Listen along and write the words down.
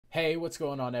Hey, what's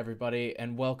going on everybody,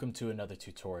 and welcome to another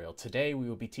tutorial. Today we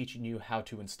will be teaching you how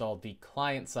to install the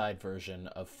client-side version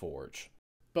of Forge.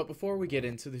 But before we get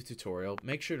into the tutorial,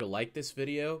 make sure to like this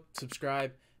video,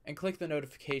 subscribe, and click the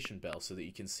notification bell so that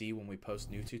you can see when we post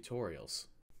new tutorials.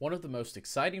 One of the most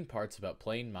exciting parts about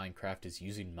playing Minecraft is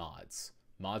using mods.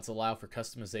 Mods allow for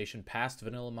customization past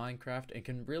vanilla Minecraft and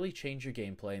can really change your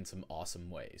gameplay in some awesome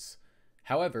ways.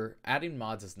 However, adding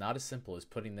mods is not as simple as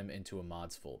putting them into a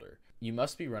mods folder. You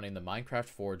must be running the Minecraft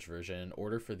Forge version in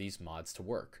order for these mods to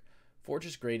work. Forge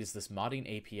is great as this modding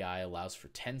API allows for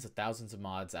tens of thousands of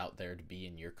mods out there to be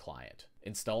in your client.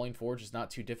 Installing Forge is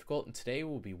not too difficult, and today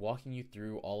we'll be walking you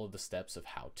through all of the steps of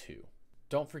how to.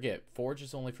 Don't forget, Forge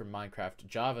is only for Minecraft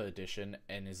Java Edition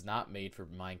and is not made for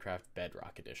Minecraft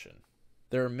Bedrock Edition.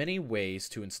 There are many ways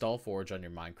to install Forge on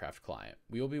your Minecraft client.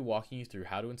 We will be walking you through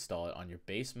how to install it on your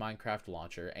base Minecraft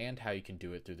launcher and how you can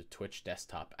do it through the Twitch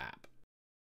desktop app.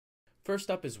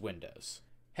 First up is Windows.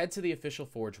 Head to the official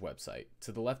Forge website.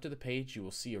 To the left of the page, you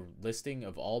will see a listing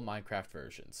of all Minecraft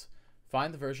versions.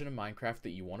 Find the version of Minecraft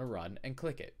that you want to run and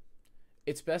click it.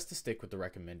 It's best to stick with the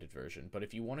recommended version, but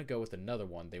if you want to go with another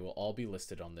one, they will all be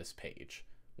listed on this page.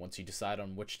 Once you decide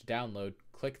on which to download,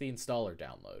 click the installer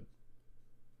download.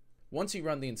 Once you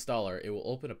run the installer, it will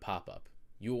open a pop-up.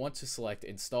 You will want to select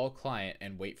Install Client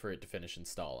and wait for it to finish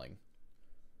installing.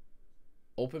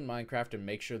 Open Minecraft and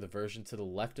make sure the version to the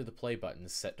left of the play button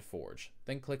is set to Forge,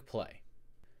 then click Play.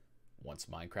 Once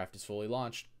Minecraft is fully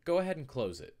launched, go ahead and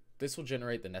close it. This will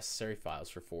generate the necessary files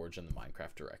for Forge in the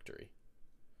Minecraft directory.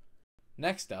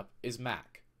 Next up is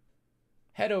Mac.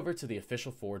 Head over to the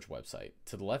official Forge website.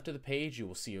 To the left of the page, you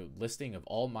will see a listing of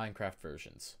all Minecraft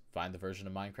versions. Find the version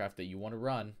of Minecraft that you want to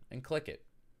run and click it.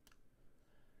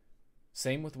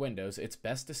 Same with Windows, it's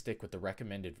best to stick with the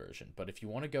recommended version, but if you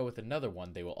want to go with another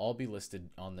one, they will all be listed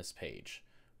on this page.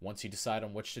 Once you decide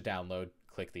on which to download,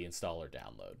 click the installer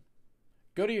download.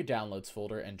 Go to your downloads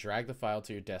folder and drag the file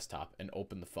to your desktop and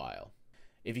open the file.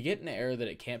 If you get an error that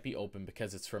it can't be opened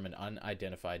because it's from an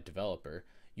unidentified developer,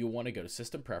 you'll want to go to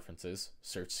System Preferences,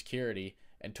 search Security,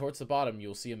 and towards the bottom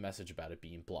you'll see a message about it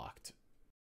being blocked.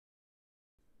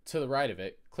 To the right of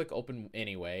it, click Open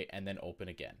Anyway and then Open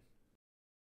again.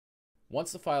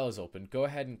 Once the file is open, go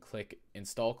ahead and click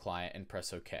Install Client and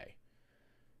press OK.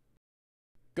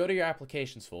 Go to your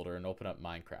Applications folder and open up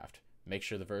Minecraft. Make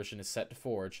sure the version is set to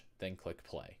Forge, then click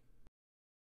Play.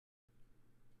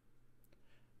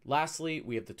 Lastly,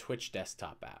 we have the Twitch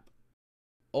desktop app.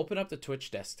 Open up the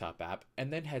Twitch desktop app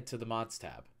and then head to the Mods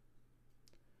tab.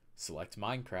 Select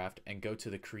Minecraft and go to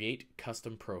the Create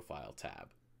Custom Profile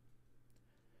tab.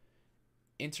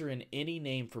 Enter in any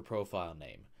name for profile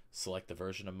name. Select the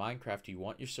version of Minecraft you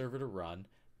want your server to run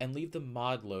and leave the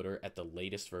mod loader at the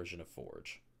latest version of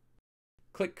Forge.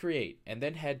 Click Create and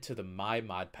then head to the My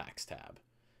Mod Packs tab.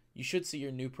 You should see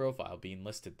your new profile being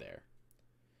listed there.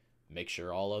 Make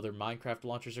sure all other Minecraft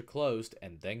launchers are closed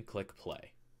and then click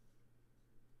Play.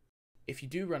 If you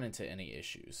do run into any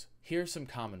issues, here are some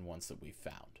common ones that we've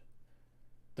found.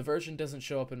 The version doesn't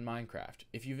show up in Minecraft.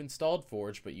 If you've installed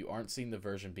Forge but you aren't seeing the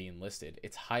version being listed,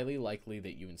 it's highly likely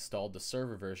that you installed the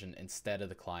server version instead of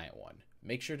the client one.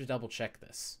 Make sure to double check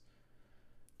this.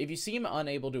 If you seem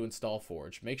unable to install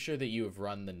Forge, make sure that you have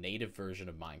run the native version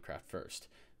of Minecraft first.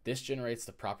 This generates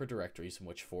the proper directories in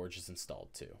which Forge is installed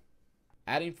to.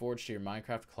 Adding Forge to your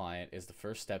Minecraft client is the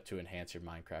first step to enhance your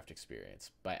Minecraft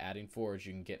experience. By adding Forge,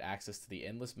 you can get access to the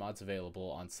endless mods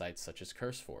available on sites such as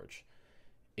CurseForge.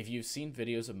 If you've seen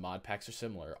videos of mod packs or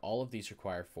similar, all of these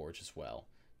require Forge as well.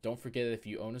 Don't forget that if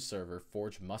you own a server,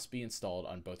 Forge must be installed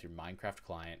on both your Minecraft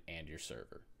client and your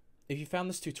server. If you found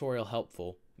this tutorial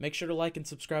helpful, make sure to like and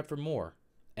subscribe for more.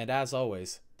 And as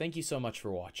always, thank you so much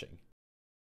for watching.